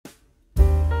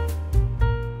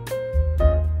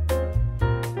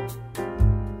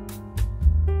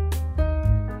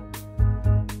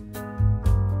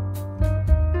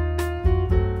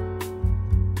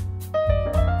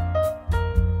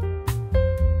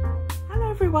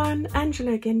everyone,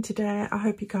 Angela again today. I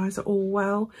hope you guys are all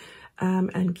well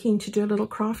and keen to do a little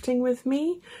crafting with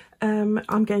me.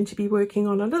 I'm going to be working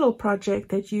on a little project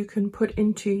that you can put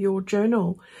into your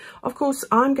journal. Of course,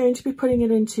 I'm going to be putting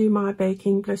it into my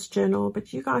Baking Bliss journal,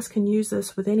 but you guys can use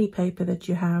this with any paper that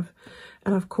you have,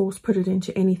 and of course put it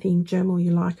into any themed journal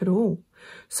you like at all.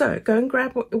 So go and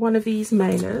grab one of these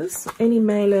mailers. Any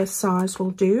mailer size will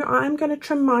do. I'm going to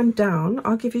trim mine down.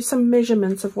 I'll give you some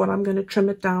measurements of what I'm going to trim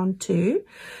it down to,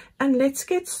 and let's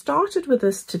get started with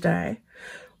this today.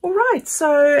 All right,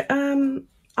 so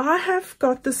I have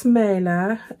got this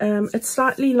mailer. It's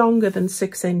slightly longer than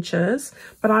 6 inches,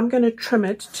 but I'm going to trim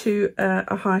it to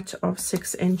a height of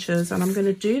 6 inches, and I'm going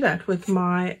to do that with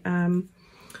my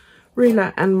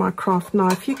ruler and my craft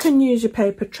knife. You can use your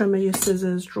paper trimmer, your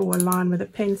scissors, draw a line with a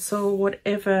pencil,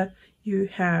 whatever you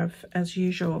have as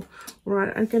usual. All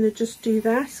right, I'm going to just do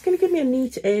that. It's going to give me a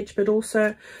neat edge, but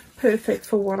also perfect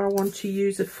for what I want to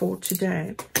use it for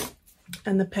today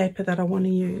and the paper that I want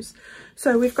to use.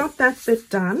 So we've got that bit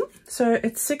done. So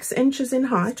it's 6 inches in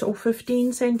height, or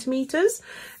 15 centimeters,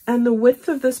 and the width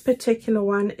of this particular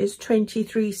one is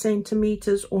 23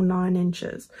 centimeters or 9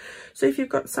 inches. So if you've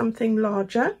got something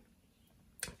larger,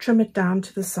 trim it down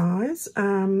to the size,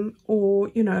 or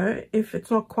you know, if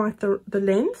it's not quite the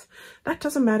length, that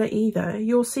doesn't matter either.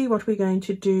 You'll see what we're going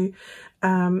to do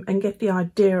and get the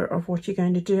idea of what you're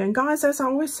going to do. And guys, as I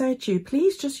always say to you,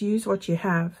 please just use what you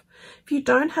have. If you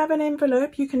don't have an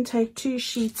envelope, you can take 2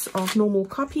 sheets of normal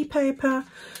copy paper,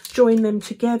 join them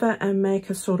together and make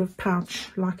a sort of pouch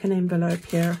like an envelope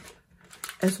here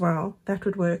as well. That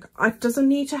would work. It doesn't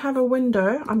need to have a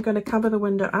window. I'm going to cover the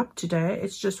window up today.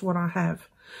 It's just what I have,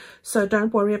 so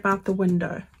don't worry about the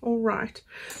window. All right,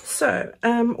 so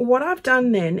what I've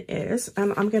done then is,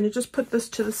 and I'm going to just put this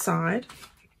to the side,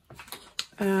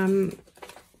 I'm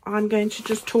going to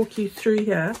just talk you through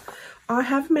here. I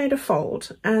have made a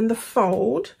fold, and the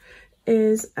fold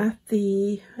is at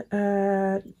the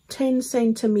 10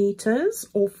 centimeters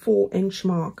or 4-inch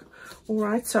mark. All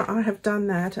right, so I have done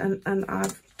that, and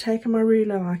I've taken my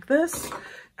ruler like this,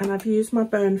 and I've used my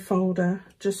bone folder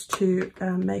just to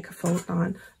make a fold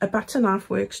line. A butter knife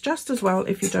works just as well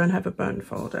if you don't have a bone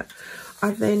folder.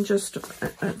 I've then just,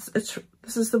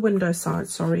 this is the window side,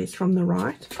 sorry, it's from the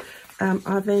right.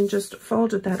 I've then just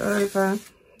folded that over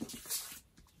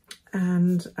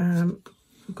and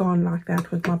gone like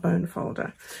that with my bone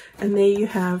folder, and there you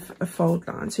have a fold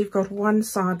line. So you've got one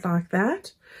side like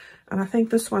that, and I think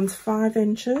this one's 5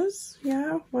 inches,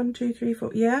 yeah, 1 2 3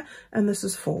 4, yeah, and this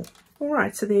is 4. All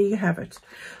right, so there you have it.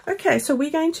 Okay, so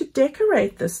we're going to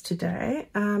decorate this today,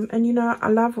 and you know, I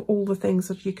love all the things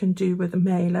that you can do with a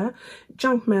mailer.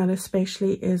 Junk mail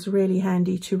especially is really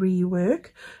handy to rework,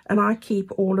 and I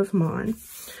keep all of mine.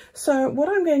 So what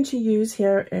I'm going to use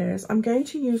here is, I'm going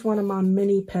to use one of my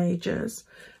mini pages,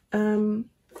 and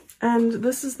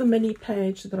this is the mini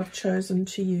page that I've chosen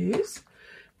to use.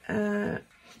 I'm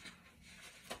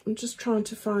just trying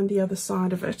to find the other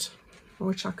side of it,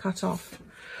 which I cut off.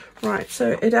 Right,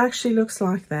 so it actually looks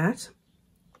like that,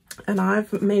 and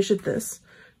I've measured this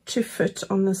to fit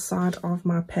on the side of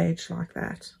my page like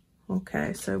that.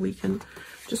 Okay, so we can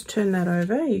just turn that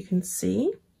over. You can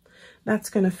see that's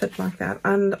going to fit like that,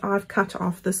 and I've cut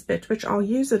off this bit, which I'll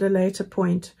use at a later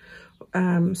point,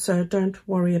 so don't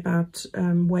worry about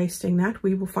wasting that.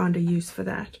 We will find a use for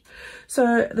that.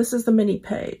 So this is the mini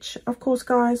page. Of course,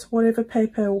 guys, whatever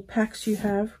paper or packs you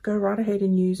have, go right ahead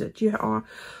and use it. You are,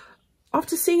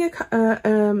 after seeing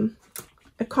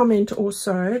a comment or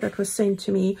so that was sent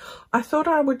to me, I thought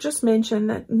I would just mention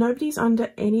that nobody's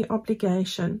under any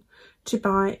obligation to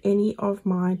buy any of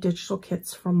my digital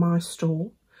kits from my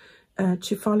store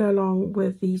to follow along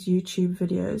with these YouTube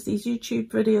videos. These YouTube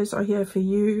videos are here for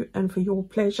you and for your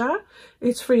pleasure.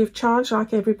 It's free of charge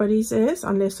like everybody's is,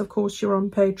 unless of course you're on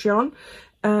Patreon.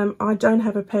 I don't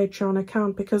have a Patreon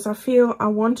account because I feel I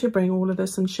want to bring all of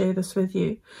this and share this with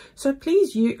you. So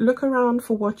please, you look around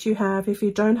for what you have. If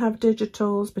you don't have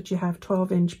digitals, but you have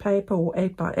 12-inch paper or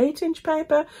 8 by 8-inch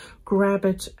paper, grab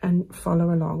it and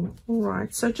follow along. All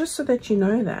right, so just so that you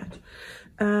know that.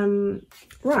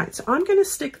 Right, so I'm going to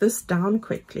stick this down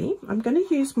quickly. I'm going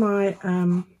to use my,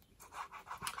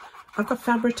 I've got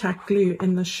Fabri-Tac glue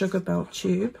in the Sugar Belt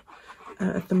tube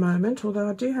at the moment, although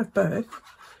I do have both.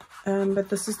 But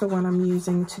this is the one I'm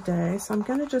using today, so I'm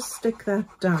going to just stick that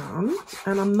down,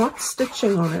 and I'm not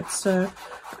stitching on it, so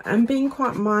I'm being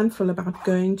quite mindful about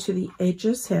going to the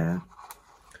edges here.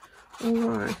 All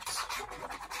right,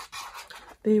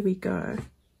 there we go.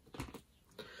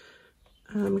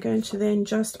 I'm going to then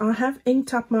just, I have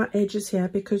inked up my edges here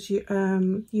because you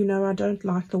know I don't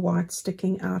like the white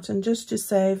sticking out, and just to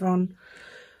save on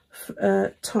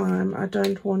time. I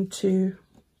don't want to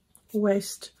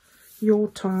waste your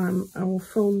time or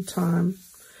film time.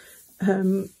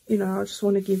 You know, I just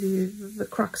want to give you the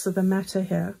crux of the matter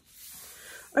here.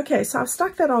 Okay, so I've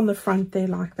stuck that on the front there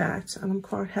like that, and I'm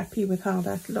quite happy with how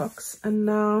that looks. And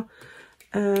now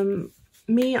I'm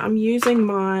using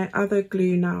my other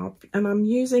glue now, and I'm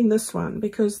using this one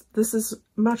because this is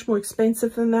much more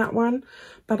expensive than that one,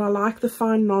 but I like the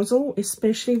fine nozzle,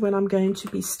 especially when I'm going to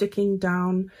be sticking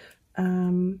down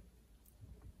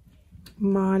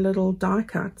my little die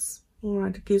cuts. All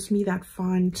right, it gives me that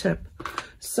fine tip.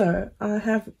 So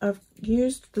I've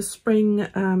used the spring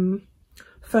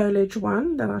foliage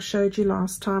one that I showed you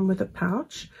last time with a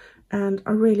pouch, and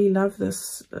I really love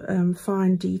this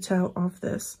fine detail of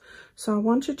this. So I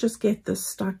want to just get this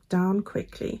stuck down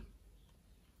quickly.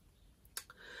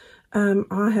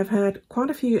 I have had quite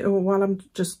a few, while I'm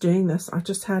just doing this, I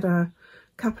just had a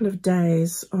couple of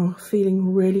days of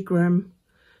feeling really grim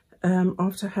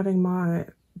after having my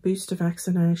booster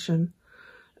vaccination.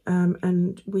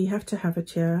 And we have to have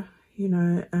it here, you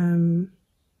know.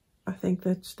 I think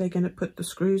that they're going to put the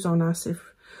screws on us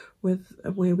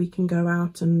where we can go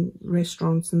out and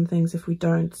restaurants and things if we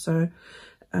don't. So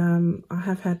I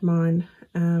have had mine,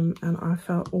 and I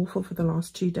felt awful for the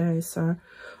last 2 days. So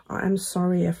I am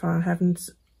sorry if I haven't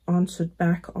answered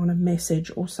back on a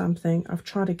message or something. I've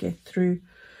tried to get through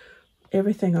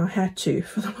everything I had to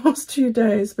for the last 2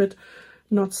 days, but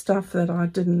not stuff that I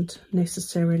didn't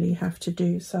necessarily have to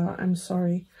do. So I'm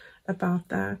sorry about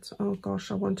that. Oh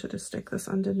gosh, I wanted to stick this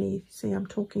underneath. See, I'm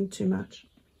talking too much.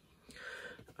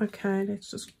 Okay, let's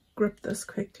just grip this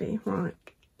quickly. Right,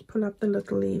 pull up the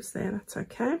little leaves there. That's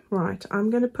okay. Right, I'm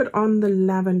going to put on the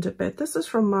lavender bit. This is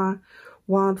from my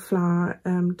wildflower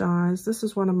dies. This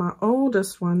is one of my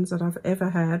oldest ones that I've ever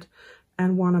had,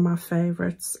 and one of my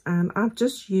favorites. And I've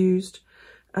just used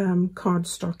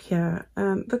cardstock here.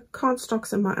 The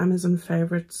cardstock's in my Amazon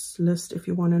favorites list if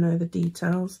you want to know the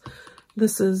details.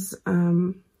 This is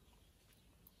a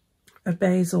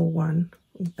basil one,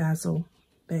 basil.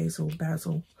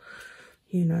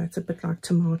 You know, it's a bit like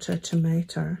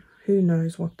tomato. Who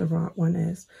knows what the right one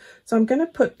is? So I'm going to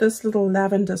put this little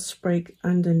lavender sprig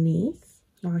underneath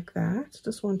like that.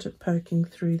 Just want it poking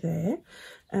through there.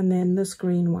 And then this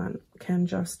green one can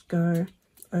just go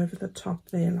over the top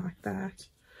there like that.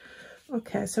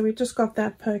 Okay, so we've just got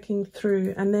that poking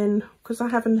through, and then because I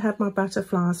haven't had my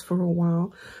butterflies for a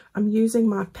while, I'm using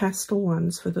my pastel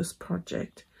ones for this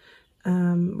project,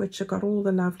 which have got all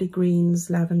the lovely greens,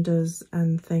 lavenders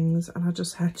and things, and I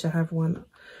just had to have one,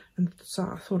 and so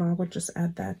I thought I would just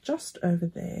add that just over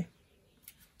there.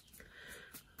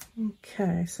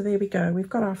 Okay, so there we go. We've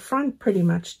got our front pretty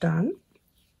much done.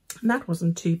 And that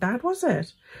wasn't too bad, was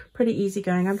it? Pretty easy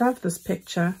going. I love this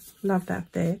picture. Love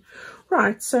that there.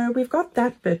 Right, so we've got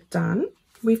that bit done.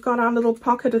 We've got our little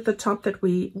pocket at the top that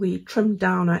we trimmed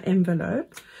down our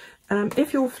envelope.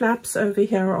 If your flaps over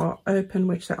here are open,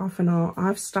 which they often are,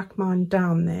 I've stuck mine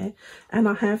down there. And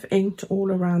I have inked all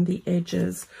around the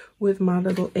edges with my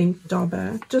little ink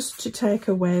dauber, just to take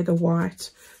away the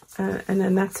white. And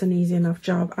then that's an easy enough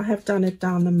job. I have done it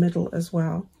down the middle as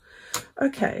well.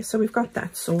 Okay, so we've got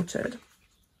that sorted.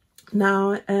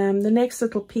 Now, the next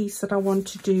little piece that I want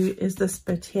to do is this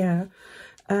bit here.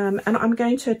 And I'm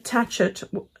going to attach it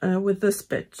with this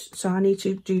bit. So I need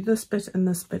to do this bit and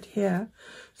this bit here.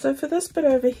 So for this bit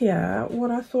over here, what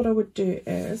I thought I would do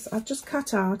is I've just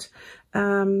cut out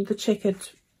the checkered,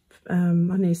 I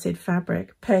nearly said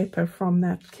fabric, paper from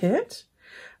that kit.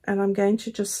 And I'm going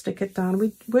to just stick it down.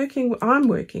 I'm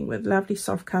working with lovely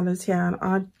soft colours here, and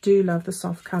I do love the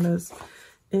soft colours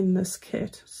in this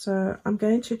kit. So I'm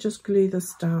going to just glue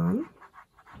this down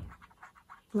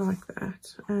like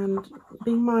that, and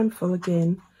being mindful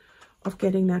again of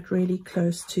getting that really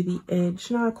close to the edge.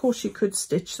 Now, of course, you could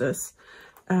stitch this,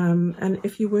 and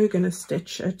if you were going to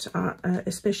stitch it,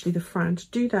 especially the front,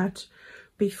 do that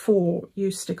before you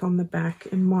stick on the back,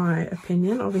 in my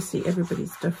opinion. Obviously,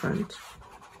 everybody's different.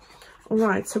 All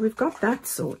right, so we've got that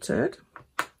sorted,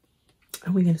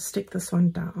 and we're going to stick this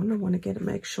one down. I want to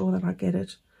make sure that I get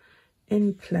it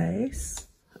in place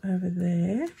over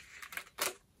there,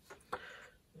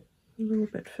 a little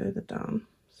bit further down.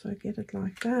 So I get it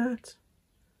like that,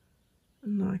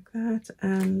 and like that,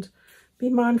 and be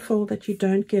mindful that you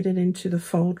don't get it into the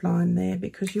fold line there,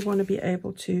 because you want to be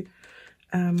able to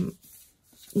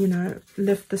you know,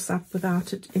 lift this up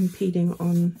without it impeding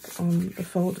on the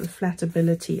fold, the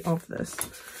flattability of this.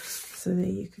 So there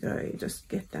you go, you just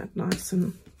get that nice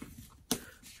and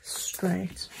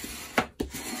straight.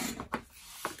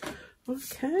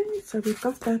 Okay, so we've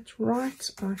got that right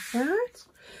like that.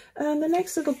 And the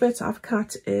next little bit I've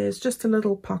cut is just a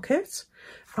little pocket.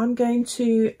 I'm going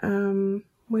to,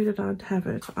 where did I have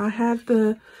it? I had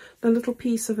the little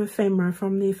piece of ephemera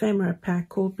from the ephemera pack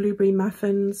called Blueberry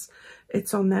Muffins.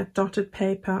 It's on that dotted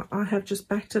paper. I have just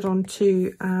backed it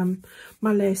onto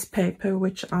my lace paper,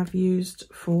 which I've used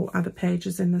for other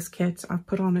pages in this kit. I've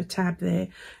put on a tab there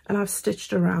and I've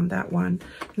stitched around that one.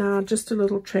 Now, just a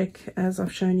little trick, as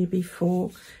I've shown you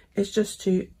before, is just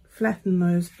to flatten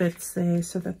those bits there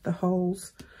so that the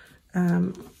holes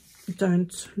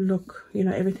don't look, you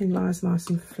know, everything lies nice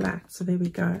and flat. So there we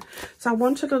go. So I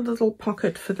wanted a little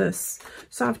pocket for this,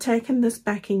 so I've taken this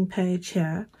backing page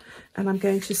here and I'm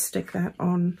going to stick that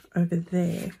on over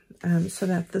there, so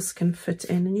that this can fit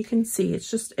in, and you can see it's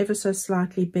just ever so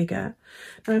slightly bigger.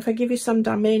 Now if I give you some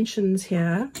dimensions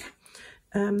here,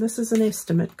 this is an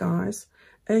estimate, guys.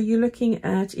 You're looking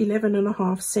at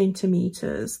 11.5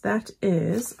 centimeters. That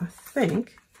is, I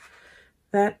think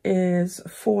that is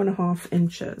 4.5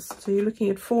 inches. So you're looking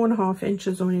at 4.5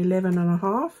 inches on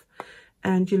 11.5,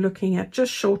 and you're looking at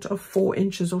just short of 4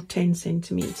 inches or 10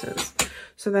 centimeters.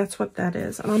 So that's what that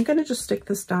is. And I'm going to just stick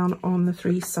this down on the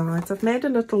 3 sides. I've made a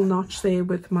little notch there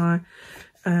with my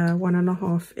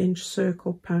 1.5 inch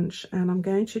circle punch, and I'm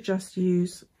going to just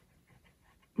use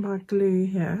my glue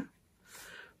here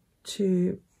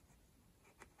to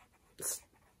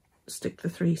stick the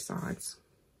 3 sides.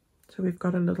 So we've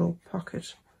got a little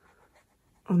pocket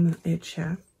on the edge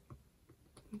here.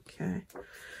 Okay,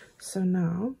 so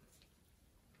now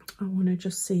I want to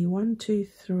just see 1, 2,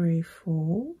 3,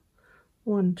 4.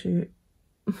 1, 2.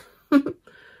 Who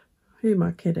am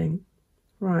I kidding?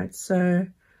 Right, so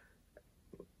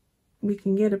we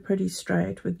can get it pretty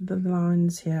straight with the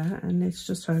lines here, and let's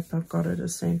just hope I've got it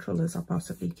as central as I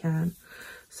possibly can.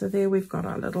 So there we've got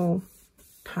our little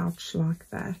pouch like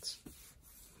that.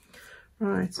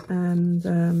 Right,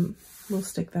 and we'll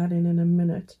stick that in a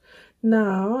minute.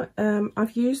 Now,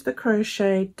 I've used the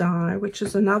crochet die, which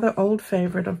is another old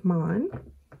favorite of mine.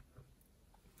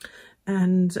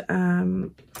 And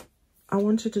I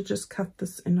wanted to just cut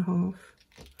this in half.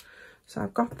 So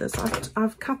I've got this.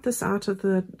 I've cut this out of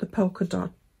the polka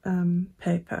dot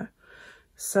paper.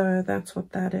 So that's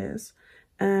what that is.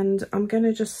 And I'm going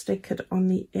to just stick it on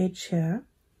the edge here,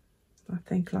 I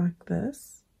think like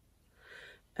this.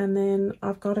 And then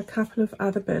I've got a couple of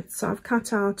other bits. So I've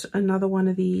cut out another one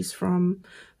of these from,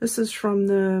 this is from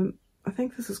the, I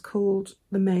think this is called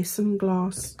the mason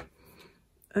glass.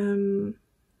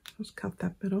 Let's cut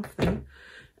that bit off there.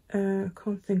 I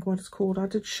can't think what it's called. I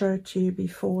did show it to you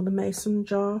before, the mason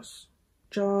jar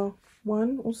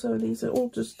one. Also, these are all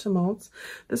just tomatoes.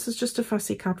 This is just a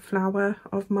fussy cut flower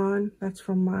of mine. That's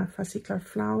from my fussy cut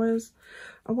flowers.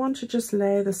 I want to just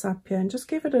lay this up here and just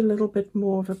give it a little bit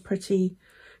more of a pretty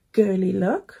girly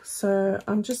look. So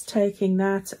I'm just taking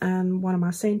that and one of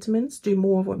my sentiments, do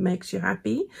more of what makes you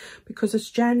happy, because it's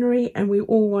January and we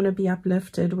all want to be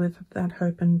uplifted with that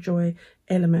hope and joy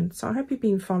element. So I hope you've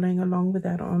been following along with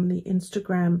that on the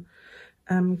Instagram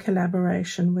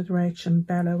collaboration with Rach and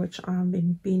Bella, which I've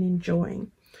been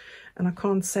enjoying, and I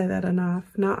can't say that enough.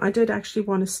 Now I did actually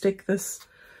want to stick this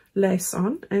lace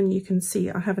on, and you can see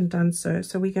I haven't done so.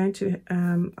 So we're going to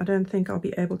I don't think I'll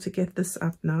be able to get this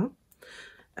up now.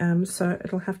 So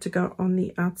it'll have to go on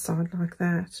the outside like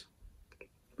that,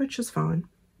 which is fine.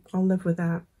 I'll live with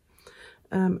that.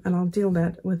 And I'll deal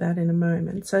with that in a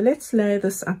moment. So let's lay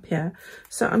this up here.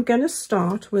 So I'm going to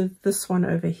start with this one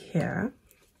over here,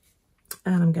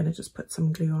 and I'm going to just put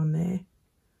some glue on there.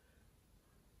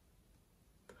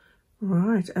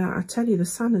 Right, I tell you, the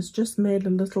sun has just made a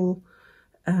little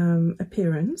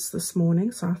appearance this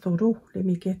morning, so I thought, oh, let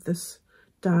me get this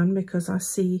done, because I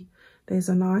see there's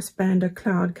a nice band of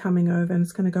cloud coming over and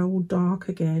it's going to go all dark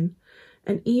again.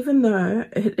 And even though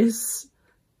it is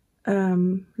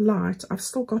light, I've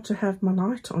still got to have my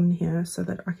light on here so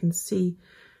that I can see,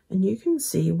 and you can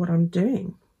see what I'm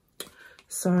doing.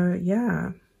 So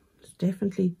yeah, it's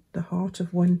definitely the heart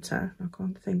of winter. I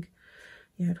can't think,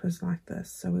 yeah, it was like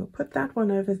this. So we'll put that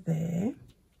one over there.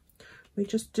 We're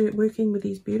just working with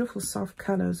these beautiful soft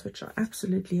colors, which I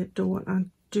absolutely adore. I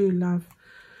do love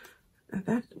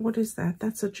that. What is that?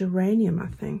 That's a geranium, I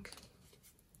think.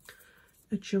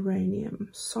 A geranium,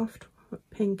 soft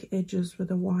pink edges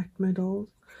with a white middle.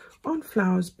 Aren't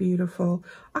flowers beautiful?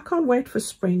 I can't wait for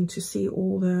spring to see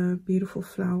all the beautiful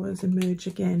flowers emerge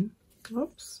again.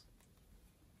 Oops.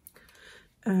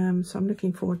 So I'm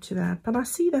looking forward to that. But I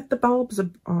see that the bulbs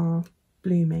are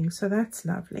blooming, so that's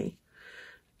lovely.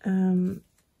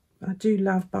 I do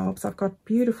love bulbs. I've got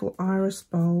beautiful iris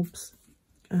bulbs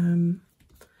in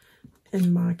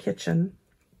my kitchen,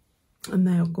 and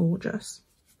they are gorgeous.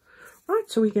 Right,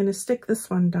 so we're going to stick this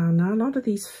one down now. A lot of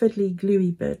these fiddly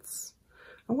gluey bits.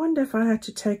 I wonder if I had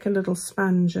to take a little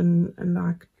sponge and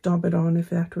like dab it on, if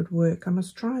that would work. I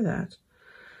must try that.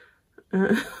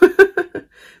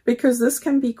 Because this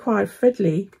can be quite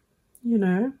fiddly, you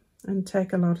know, and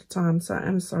take a lot of time. So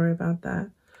I'm sorry about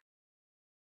that.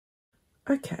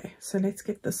 Okay, so let's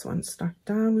get this one stuck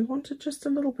down. We want it just a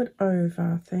little bit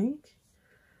over, I think.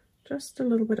 Just a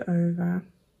little bit over.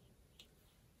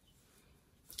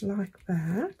 Like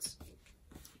that.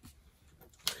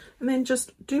 And then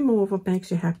just do more of what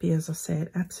makes you happy, as I said.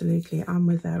 Absolutely, I'm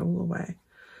with that all the way.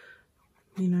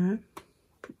 You know,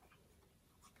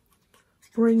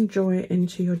 bring joy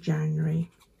into your January.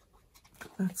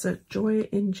 That's it, joy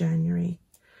in January.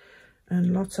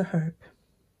 And lots of hope.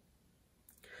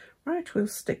 Right, we'll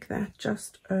stick that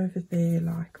just over there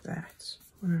like that.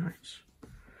 Right.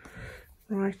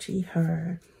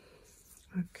 Righty-ho.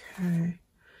 Okay.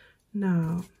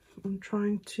 Now, I'm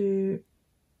trying to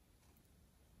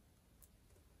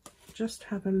just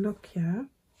have a look here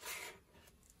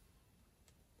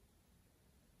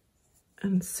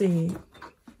and see.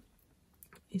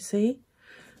 You see,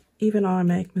 even I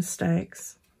make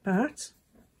mistakes, but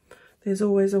there's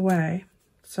always a way.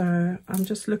 So I'm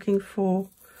just looking for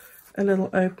a little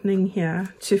opening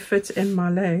here to fit in my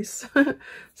lace.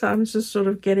 So I'm just sort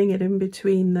of getting it in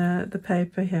between the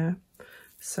paper here.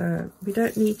 So we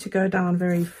don't need to go down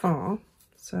very far.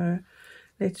 So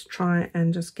let's try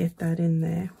and just get that in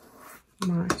there.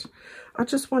 Right. I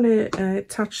just want to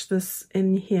touch this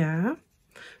in here.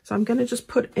 So I'm going to just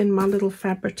put in my little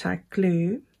Fabri-Tac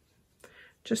glue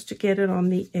just to get it on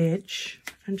the edge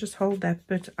and just hold that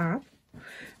bit up.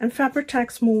 And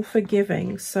Fabri-Tac's more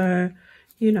forgiving, so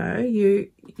you know you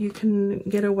can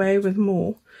get away with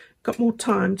more. Got more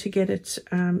time to get it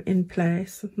in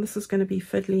place. And this is going to be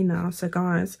fiddly now, so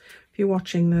guys, if you're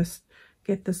watching this,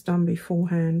 get this done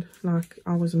beforehand like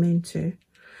I was meant to.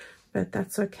 But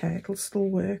that's okay, it'll still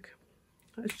work.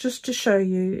 It's just to show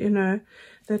you, you know,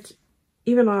 that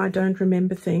even I don't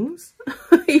remember things,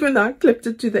 even though I clipped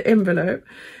it to the envelope.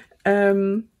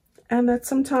 And that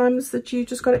sometimes that you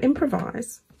just got to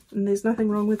improvise. And there's nothing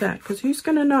wrong with that, because who's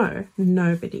going to know?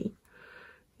 Nobody.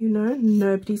 You know,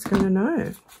 nobody's going to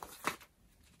know.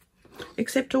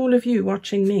 Except all of you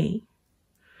watching me.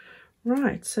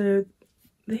 Right, so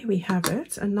there we have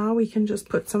it. And now we can just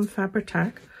put some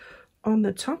Fabri-Tac on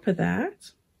the top of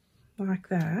that, like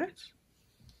that,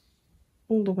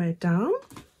 all the way down.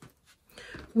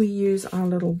 We use our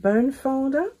little bone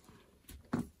folder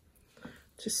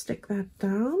to stick that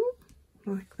down,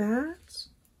 like that.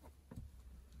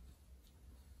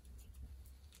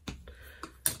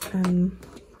 And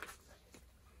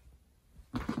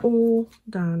all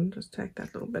done. Just take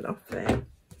that little bit off there.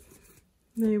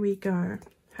 There we go.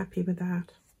 Happy with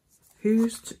that.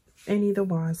 Who's any the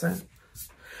wiser?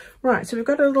 Right, so we've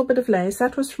got a little bit of lace.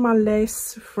 That was from my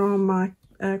lace from my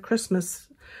Christmas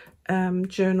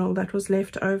journal that was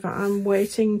left over. I'm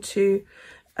waiting to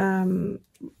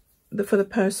for the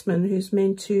postman who's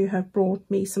meant to have brought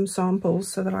me some samples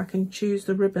so that I can choose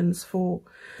the ribbons for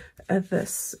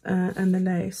this and the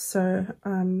lace. So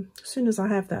as soon as I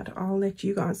have that, I'll let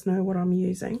you guys know what I'm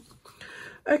using.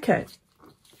 Okay,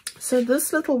 so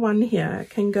this little one here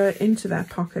can go into that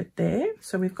pocket there.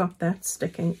 So we've got that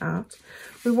sticking out.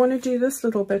 We want to do this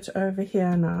little bit over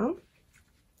here now.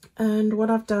 And what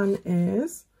I've done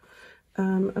is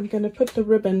I'm going to put the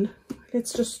ribbon.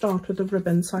 Let's just start with the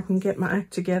ribbon so I can get my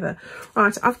act together.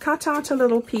 Right, I've cut out a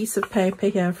little piece of paper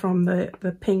here from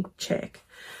the pink check.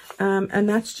 And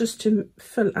that's just to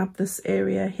fill up this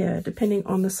area here, depending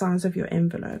on the size of your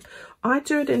envelope. I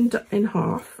do it in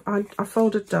half. I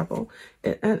fold it double.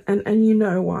 And you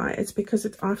know why. It's because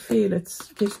I feel it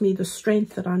gives me the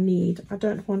strength that I need. I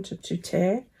don't want it to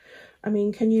tear. I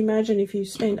mean, can you imagine if you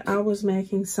spend hours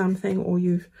making something, or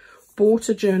you've bought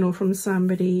a journal from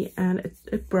somebody and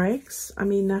it breaks? I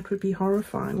mean, that would be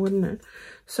horrifying, wouldn't it?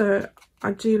 So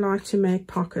I do like to make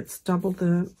pockets double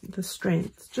the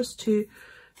strength, just to,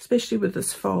 especially with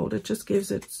this fold, it just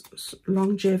gives it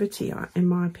longevity, in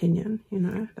my opinion. You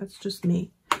know, that's just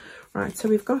me. Right, so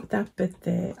we've got that bit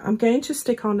there. I'm going to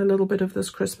stick on a little bit of this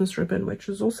Christmas ribbon, which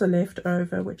was also left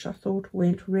over, which I thought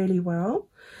went really well.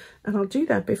 And I'll do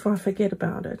that before I forget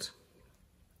about it,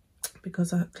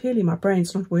 because clearly my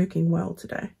brain's not working well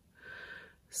today.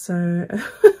 So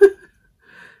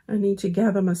I need to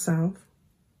gather myself.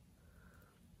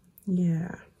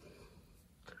 Yeah.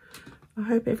 I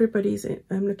hope everybody's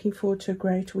looking forward to a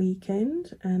great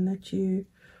weekend, and that you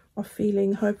are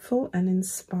feeling hopeful and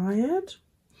inspired,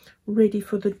 ready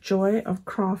for the joy of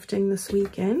crafting this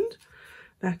weekend.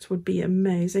 That would be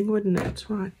amazing, wouldn't it?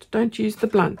 Right, don't use the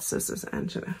blunt scissors,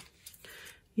 Angela.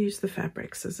 Use the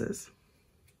fabric scissors.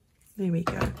 There we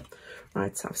go.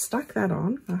 Right, so I've stuck that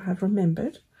on. I have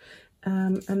remembered.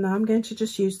 And now I'm going to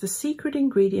just use the secret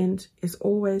ingredient is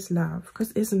always love,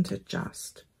 because isn't it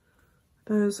just?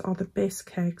 Those are the best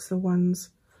cakes, the ones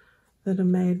that are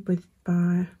made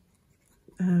by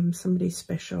somebody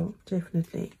special,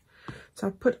 definitely. So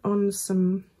I'll put on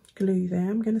some glue there.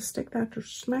 I'm going to stick that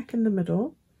smack in the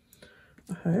middle,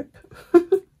 I hope.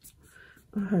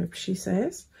 I hope, she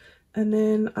says. And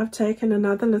then I've taken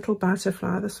another little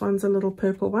butterfly. This one's a little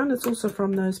purple one. It's also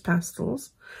from those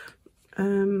pastels.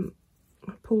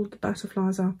 I pulled the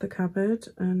butterflies out the cupboard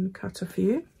and cut a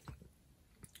few.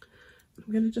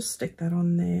 I'm going to just stick that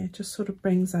on there. It just sort of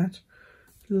brings that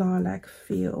lilac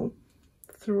feel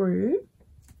through.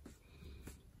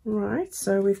 Right,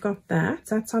 so we've got that.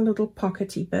 That's our little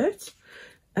pockety bit.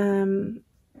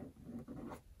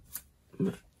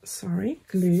 Sorry,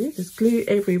 glue. There's glue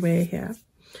everywhere here.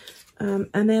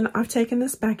 And then I've taken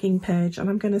this backing page and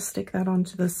I'm going to stick that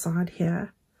onto the side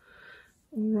here.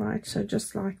 All right, so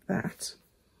just like that.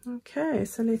 Okay,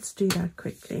 so let's do that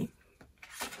quickly.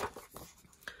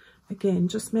 Again,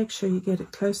 just make sure you get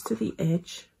it close to the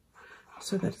edge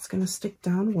so that it's going to stick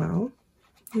down well.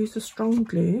 Use a strong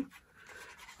glue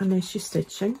unless you're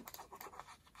stitching.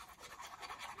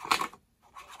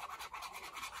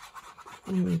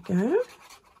 There we go.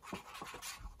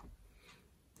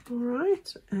 All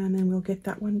right, and then we'll get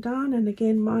that one down, and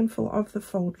again mindful of the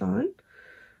fold line.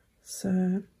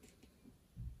 So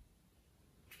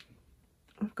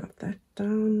I've got that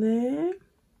down there.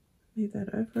 Move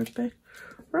that over a bit.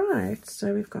 Right,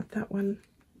 so we've got that one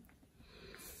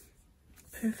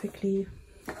perfectly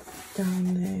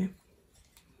down there.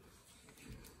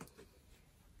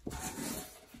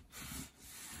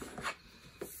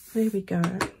 There we go.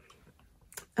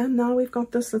 And now we've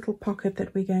got this little pocket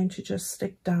that we're going to just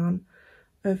stick down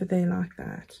over there like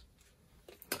that.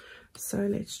 So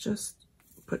let's just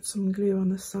put some glue on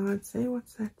the sides there.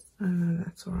 What's that? Oh no,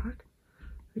 that's all right.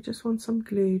 We just want some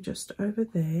glue just over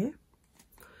there.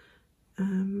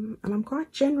 And I'm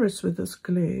quite generous with this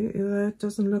glue, although it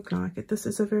doesn't look like it. This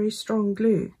is a very strong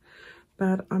glue,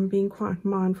 but I'm being quite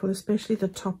mindful, especially the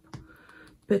top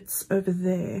bits over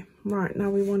there. Right,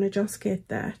 now we want to just get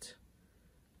that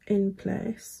in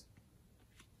place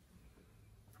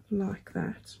like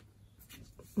that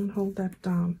and hold that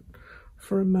down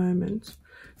for a moment.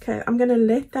 Okay, I'm going to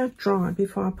let that dry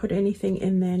before I put anything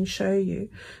in there and show you.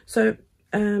 So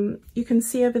you can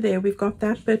see over there we've got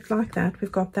that bit like that,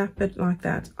 we've got that bit like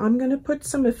that. I'm going to put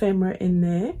some ephemera in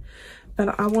there,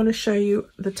 but I want to show you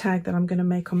the tag that I'm going to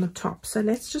make on the top. So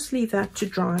let's just leave that to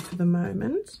dry for the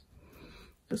moment.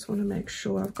 Just want to make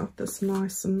sure I've got this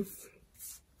nice and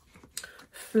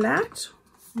flat.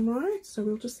 Right, so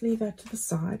we'll just leave that to the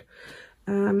side.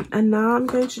 And now I'm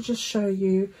going to just show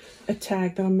you a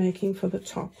tag that I'm making for the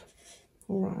top.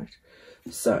 All right,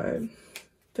 so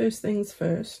first things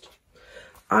first,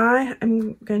 I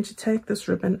am going to take this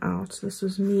ribbon out. This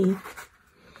was me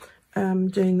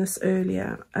doing this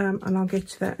earlier, and I'll get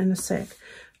to that in a sec.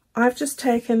 I've just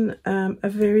taken a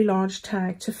very large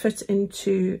tag to fit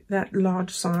into that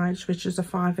large size, which is a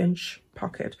 5-inch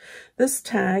pocket. This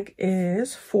tag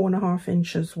is 4.5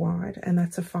 inches wide, and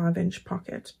that's a 5-inch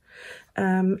pocket.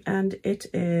 And it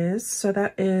is, so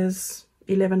that is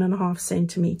 11.5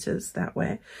 centimeters that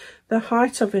way. The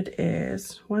height of it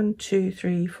is 1, 2,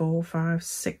 3, 4, 5,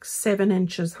 6, 7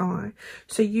 inches high.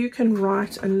 So you can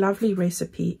write a lovely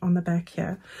recipe on the back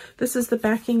here. This is the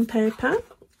backing paper.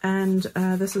 And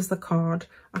this is the card.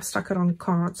 I stuck it on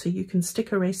card, so you can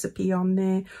stick a recipe on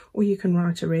there or you can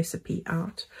write a recipe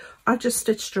out. I've just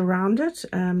stitched around it,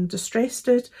 distressed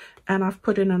it, and I've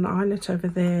put in an eyelet over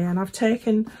there, and I've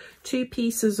taken 2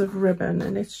 pieces of ribbon,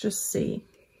 and let's just see.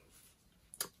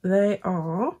 They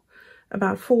are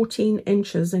about 14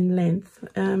 inches in length.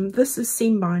 This is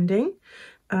seam binding,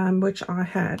 which I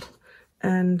had.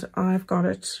 And I've got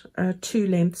it 2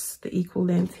 lengths, the equal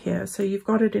length here. So you've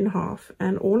got it in half.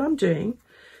 And all I'm doing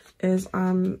is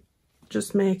I'm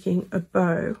just making a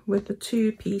bow with the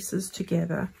 2 pieces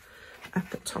together at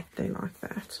the top there like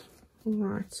that. All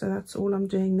right, so that's all I'm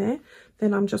doing there.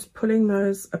 Then I'm just pulling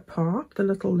those apart, the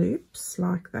little loops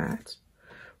like that.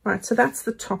 Right, so that's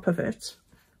the top of it.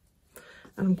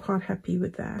 And I'm quite happy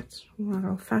with that. All right,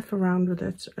 I'll faff around with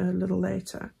it a little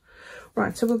later.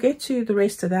 Right, so we'll get to the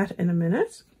rest of that in a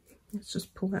minute. Let's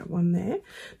just pull that one there.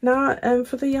 Now,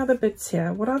 for the other bits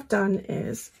here, what I've done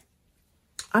is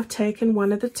I've taken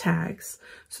one of the tags,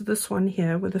 so this one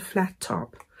here with a flat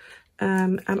top,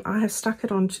 and I have stuck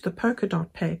it onto the polka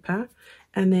dot paper,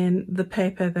 and then the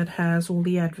paper that has all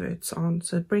the adverts on.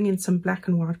 So bring in some black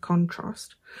and white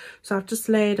contrast. So I've just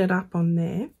laid it up on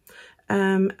there,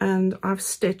 and I've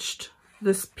stitched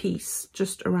this piece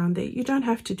just around there. You don't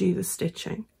have to do the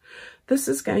stitching. This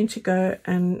is going to go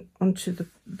and onto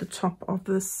the top of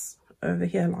this over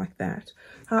here like that.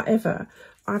 However,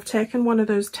 I've taken one of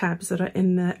those tabs that are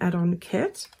in the add-on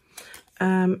kit,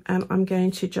 and I'm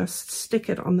going to just stick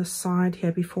it on the side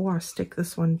here before I stick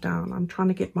this one down. I'm trying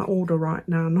to get my order right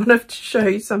now, not have to show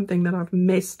you something that I've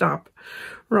messed up.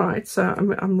 Right, so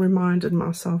I'm reminded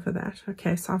myself of that.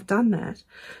 Okay, so I've done that.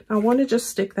 Now I want to just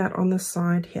stick that on the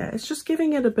side here. It's just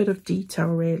giving it a bit of detail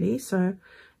really, so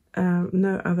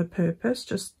no other purpose,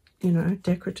 just, you know,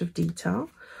 decorative detail.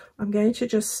 I'm going to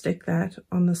just stick that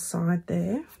on the side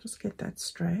there, just get that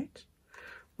straight.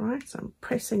 Right, so I'm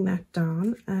pressing that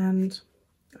down, and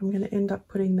I'm going to end up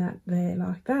putting that there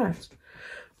like that.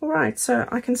 All right, so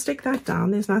I can stick that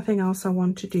down. There's nothing else I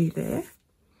want to do there.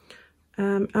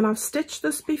 And I've stitched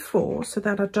this before so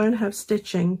that I don't have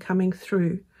stitching coming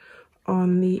through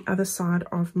on the other side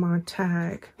of my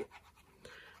tag.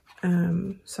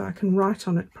 So I can write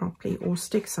on it properly or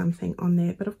stick something on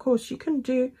there. But of course you can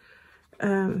do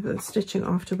the stitching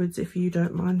afterwards if you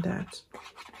don't mind that.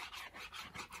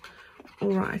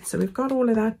 All right, so we've got all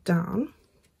of that down.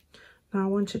 Now I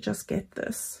want to just get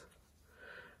this.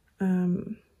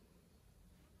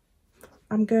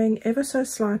 I'm going ever so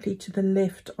slightly to the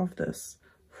left of this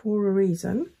for a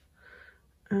reason.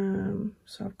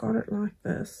 So I've got it like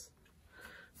this.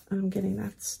 I'm getting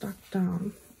that stuck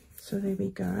down. So there we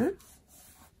go.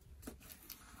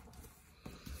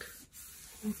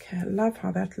 Okay, I love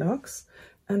how that looks.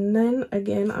 And then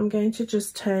again, I'm going to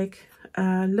just take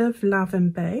Live, Love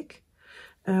and Bake,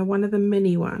 one of the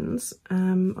mini ones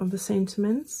of the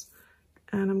sentiments.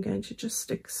 And I'm going to just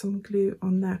stick some glue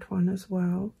on that one as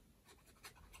well.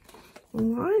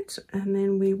 All right, and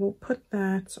then we will put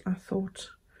that, I thought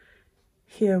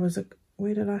here was a,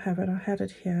 where did I have it? I had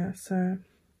it here. So I'm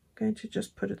going to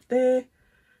just put it there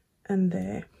and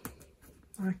there,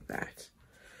 like that.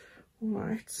 All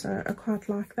right, so I quite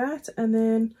like that. And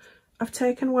then I've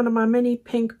taken one of my mini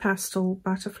pink pastel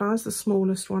butterflies, the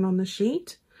smallest one on the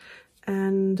sheet.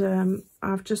 And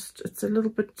I've just, it's a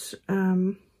little bit,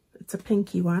 it's a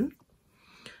pinky one.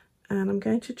 And I'm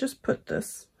going to just put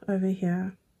this over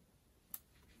here.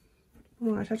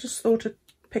 All right, I just thought it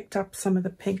picked up some of the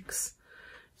pinks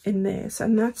in there. So,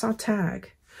 and that's our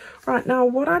tag. Right, now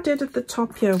what I did at the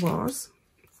top here was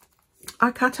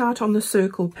I cut out on the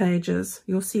circle pages.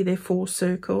 You'll see there are 4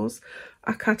 circles.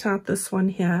 I cut out this one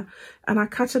here, and I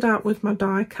cut it out with my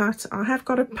die cut. I have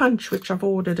got a punch which I've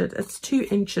ordered it. It's 2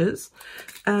 inches.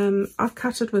 I've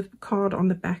cut it with card on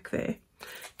the back there.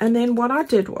 And then what I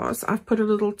did was I've put a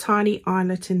little tiny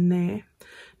eyelet in there.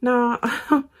 Now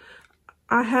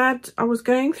I was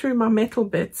going through my metal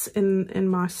bits in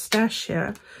my stash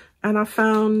here, and I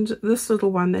found this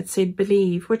little one that said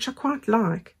Believe, which I quite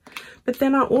like. But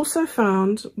then I also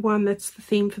found one that's the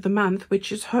theme for the month,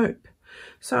 which is Hope.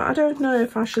 So I don't know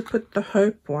if I should put the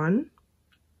Hope one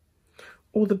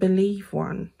or the Believe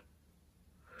one.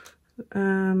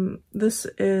 This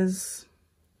is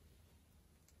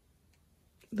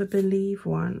the Believe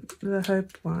one, the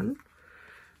Hope one,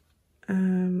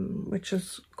 which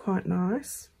is quite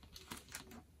nice.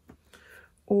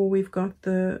 Or we've got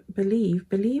the Believe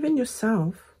in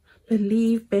yourself,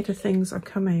 believe better things are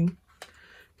coming.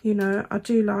 You know, I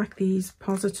do like these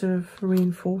positive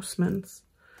reinforcements.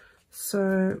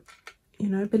 So, you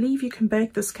know, believe you can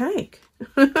bake this cake.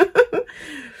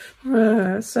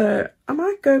 So I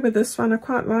might go with this one. I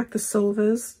quite like the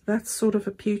silvers. That's sort of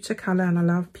a pewter colour, and I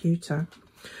love pewter.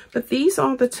 But these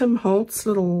are the Tim Holtz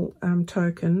little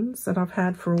tokens that I've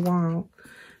had for a while.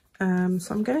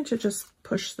 So I'm going to just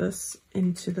push this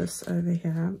into this over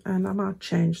here, and I might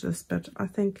change this, but I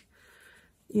think,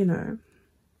 you know,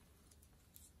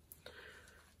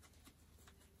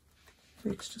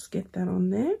 let's just get that on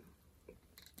there.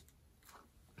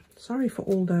 Sorry for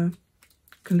all the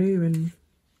glue and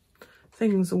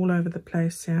things all over the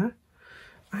place here.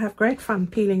 I have great fun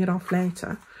peeling it off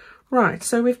later. Right,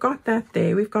 so we've got that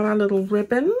there. We've got our little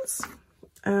ribbons.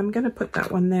 I'm going to put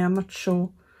that one there. I'm not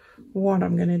sure what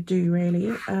I'm going to do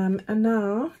really. And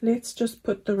now let's just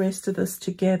put the rest of this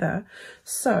together.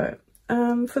 So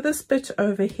for this bit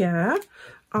over here,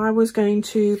 I was going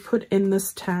to put in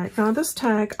this tag. Now this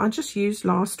tag I just used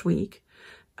last week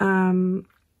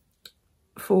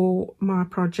for my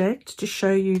project to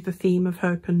show you the theme of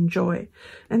hope and joy.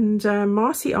 And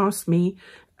Marcy asked me,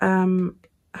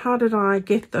 how did I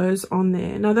get those on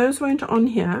there? Now those weren't on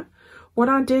here. What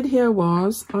I did here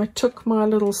was I took my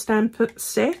little stamp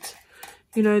set,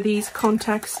 you know, these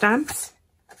contact stamps.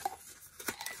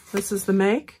 This is the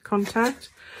make, contact.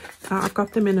 I've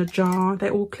got them in a jar. They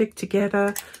all click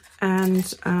together,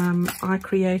 and I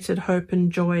created Hope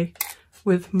and Joy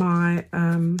with my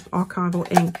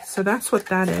archival ink. So that's what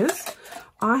that is.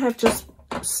 I have just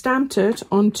stamped it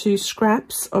onto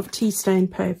scraps of tea stain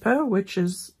paper, which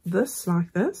is this,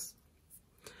 like this.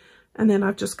 And then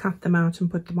I've just cut them out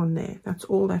and put them on there. That's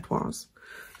all that was.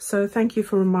 So thank you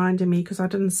for reminding me, because I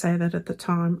didn't say that at the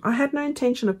time. I had no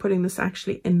intention of putting this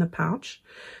actually in the pouch.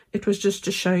 It was just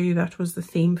to show you that was the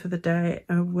theme for the day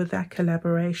with that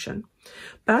collaboration.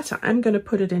 But I'm going to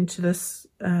put it into this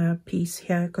piece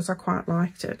here because I quite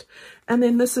liked it. And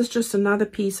then this is just another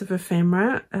piece of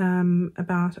ephemera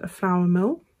about a flour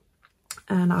mill.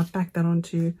 And I've backed that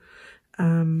onto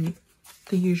the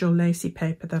usual lacy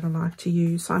paper that I like to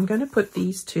use. So I'm going to put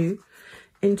these two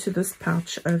into this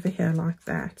pouch over here like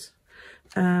that.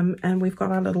 And we've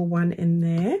got our little one in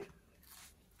there.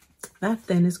 That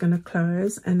then is going to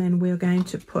close, and then we're going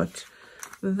to put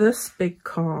this big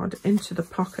card into the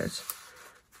pocket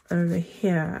over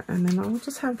here, and then I'll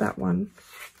just have that one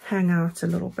hang out a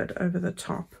little bit over the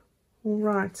top. All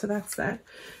right, so that's that.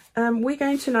 We're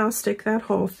going to now stick that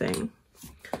whole thing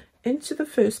into the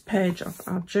first page of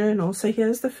our journal. So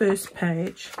here's the first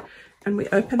page, and we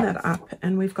open that up,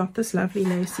 and we've got this lovely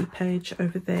lacy page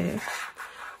over there,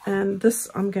 and this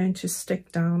I'm going to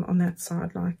stick down on that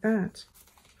side like that.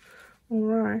 All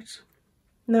right,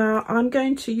 now I'm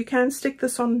going to, you can stick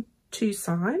this on two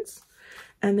sides,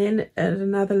 and then at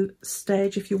another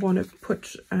stage, if you want to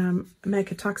put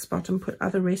make a tuck spot and put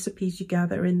other recipes you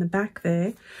gather in the back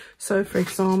there. So for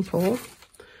example,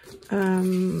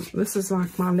 this is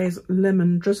like my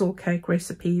lemon drizzle cake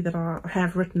recipe that I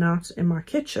have written out in my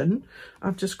kitchen.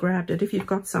 I've just grabbed it. If you've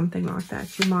got something like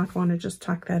that, you might want to just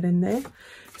tuck that in there.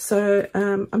 So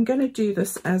I'm going to do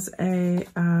this as a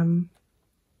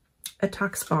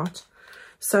tuck spot.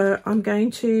 So I'm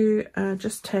going to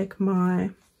just take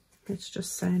my, let's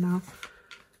just say now,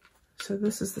 so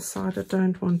this is the side I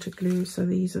don't want to glue, so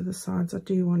these are the sides I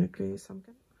do want to glue. So I'm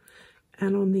going to,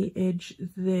 and on the edge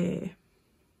there,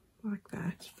 like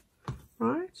that,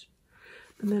 right?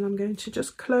 And then I'm going to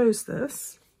just close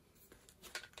this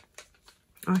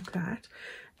like that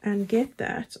and get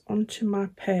that onto my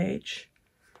page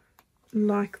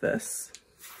like this.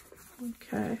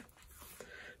 Okay.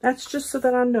 That's just so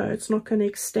that I know it's not going to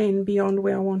extend beyond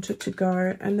where I want it to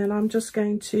go. And then I'm just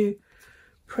going to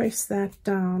press that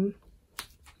down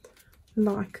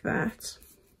like that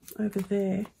over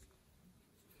there.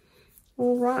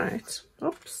 All right.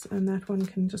 Oops. And that one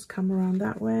can just come around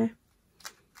that way.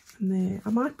 And there. I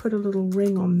might put a little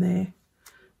ring on there.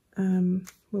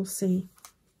 We'll see.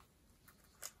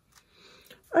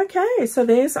 Okay. So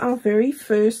there's our very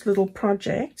first little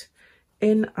project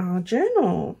in our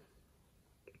journal.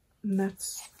 And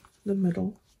that's the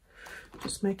middle,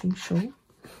 just making sure.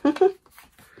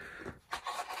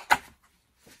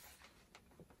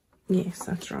 Yes,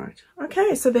 that's right.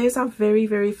 Okay, so there's our very,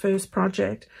 very first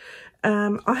project.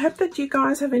 I hope that you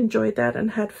guys have enjoyed that and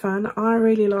had fun. I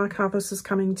really like how this is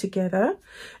coming together.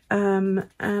 And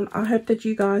I hope that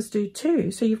you guys do too.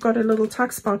 So you've got a little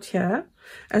tuck spot here.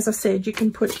 As I said, you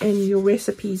can put in your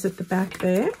recipes at the back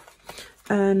there.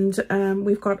 And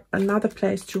we've got another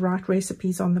place to write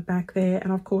recipes on the back there.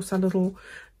 And of course, our little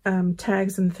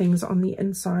tags and things on the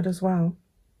inside as well.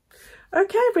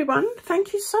 Okay, everyone,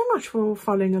 thank you so much for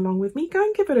following along with me. Go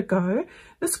and give it a go.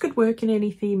 This could work in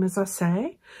any theme, as I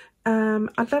say.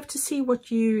 I'd love to see what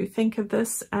you think of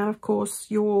this. And of course,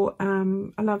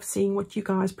 I love seeing what you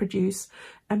guys produce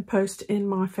and post in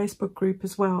my Facebook group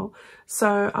as well.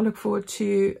 So I look forward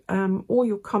to all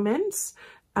your comments.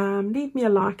 Leave me a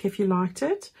like if you liked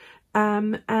it,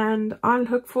 and I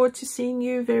look forward to seeing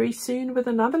you very soon with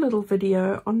another little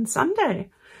video on Sunday.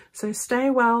 So stay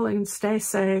well and stay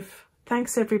safe.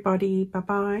 Thanks everybody. Bye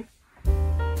bye.